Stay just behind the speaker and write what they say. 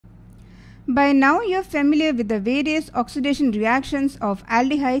By now you are familiar with the various oxidation reactions of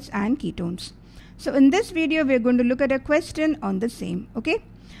aldehydes and ketones. So in this video we are going to look at a question on the same. Okay.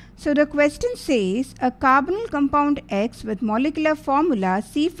 So the question says a carbonyl compound X with molecular formula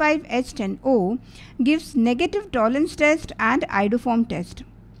C5H10O gives negative tolerance test and iodoform test.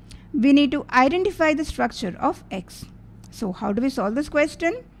 We need to identify the structure of X. So how do we solve this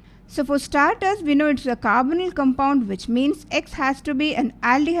question? So for starters, we know it's a carbonyl compound, which means X has to be an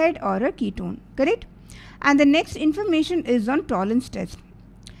aldehyde or a ketone, correct? And the next information is on tolerance test.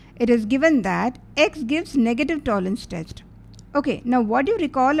 It is given that X gives negative tolerance test. Okay, now what do you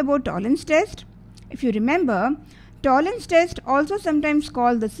recall about tolerance test? If you remember, tolerance test, also sometimes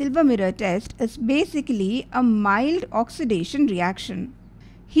called the silver mirror test, is basically a mild oxidation reaction.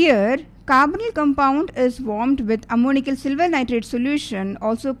 Here, carbonyl compound is warmed with ammoniacal silver nitrate solution,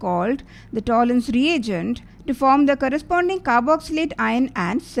 also called the tolerance reagent, to form the corresponding carboxylate ion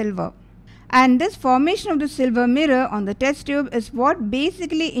and silver. And this formation of the silver mirror on the test tube is what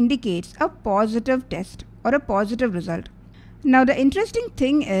basically indicates a positive test or a positive result. Now the interesting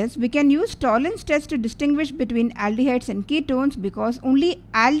thing is we can use tolerance test to distinguish between aldehydes and ketones because only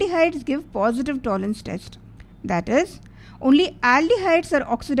aldehydes give positive tolerance test. That is, only aldehydes are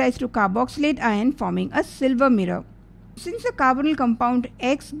oxidized to carboxylate ion, forming a silver mirror. Since the carbonyl compound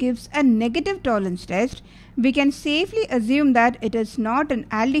X gives a negative tolerance test, we can safely assume that it is not an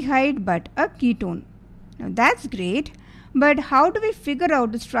aldehyde but a ketone. Now that's great, but how do we figure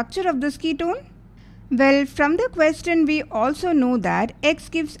out the structure of this ketone? Well, from the question we also know that X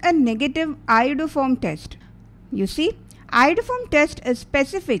gives a negative iodoform test. You see, iodoform test is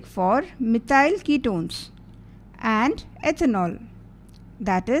specific for methyl ketones and ethanol.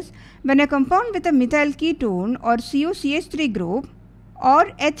 That is, when a compound with a methyl ketone or COCH3 group or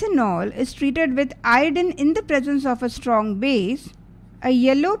ethanol is treated with iodine in the presence of a strong base, a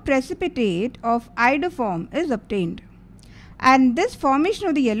yellow precipitate of iodoform is obtained. And this formation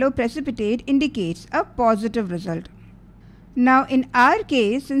of the yellow precipitate indicates a positive result. Now in our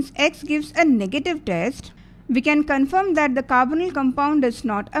case, since X gives a negative test, we can confirm that the carbonyl compound is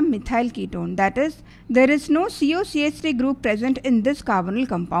not a methyl ketone. That is, there is no COCH3 group present in this carbonyl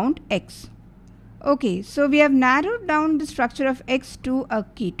compound X. Okay, so we have narrowed down the structure of X to a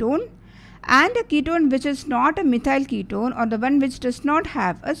ketone and a ketone which is not a methyl ketone or the one which does not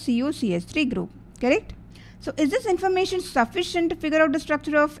have a COCH3 group, correct? So is this information sufficient to figure out the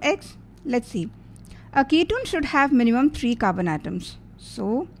structure of X? Let's see. A ketone should have minimum 3 carbon atoms.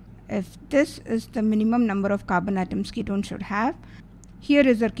 So if this is the minimum number of carbon atoms ketone should have, here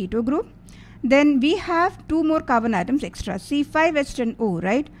is our keto group. Then we have 2 more carbon atoms extra, C5H10O,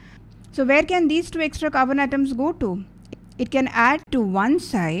 right? So where can these 2 extra carbon atoms go to? It can add to one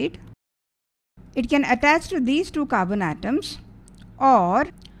side. It can attach to these 2 carbon atoms, or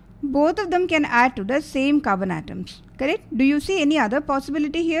both of them can add to the same carbon atoms, correct? Do you see any other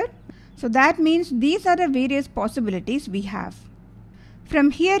possibility here? So that means these are the various possibilities we have.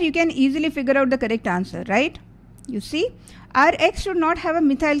 From here you can easily figure out the correct answer, right? You see, our X should not have a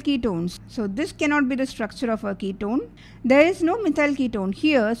methyl ketones. So this cannot be the structure of a ketone. There is no methyl ketone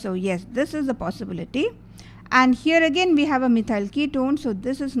here. So yes, this is a possibility. And here again we have a methyl ketone. So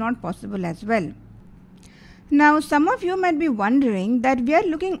this is not possible as well. Now some of you might be wondering that we are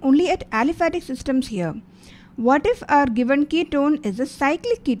looking only at aliphatic systems here. What if our given ketone is a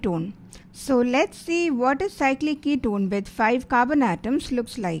cyclic ketone? So let's see what a cyclic ketone with 5 carbon atoms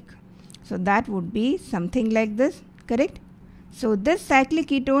looks like. So that would be something like this, correct? So this cyclic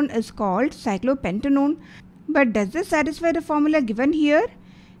ketone is called cyclopentanone. But does this satisfy the formula given here?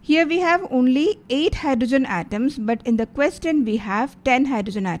 Here we have only 8 hydrogen atoms, but in the question we have 10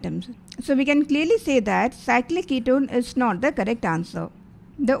 hydrogen atoms. So we can clearly say that cyclic ketone is not the correct answer.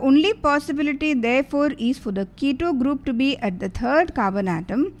 The only possibility therefore is for the keto group to be at the 3rd carbon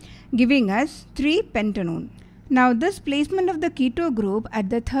atom, giving us 3-pentanone. Now this placement of the keto group at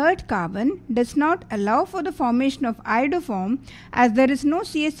the 3rd carbon does not allow for the formation of iodoform, as there is no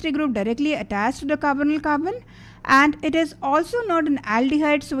CH3 group directly attached to the carbonyl carbon, and it is also not an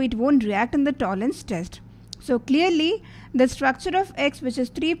aldehyde, so it won't react in the tolerance test. So clearly the structure of X, which is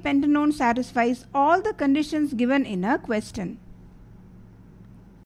 3-pentanone, satisfies all the conditions given in a question.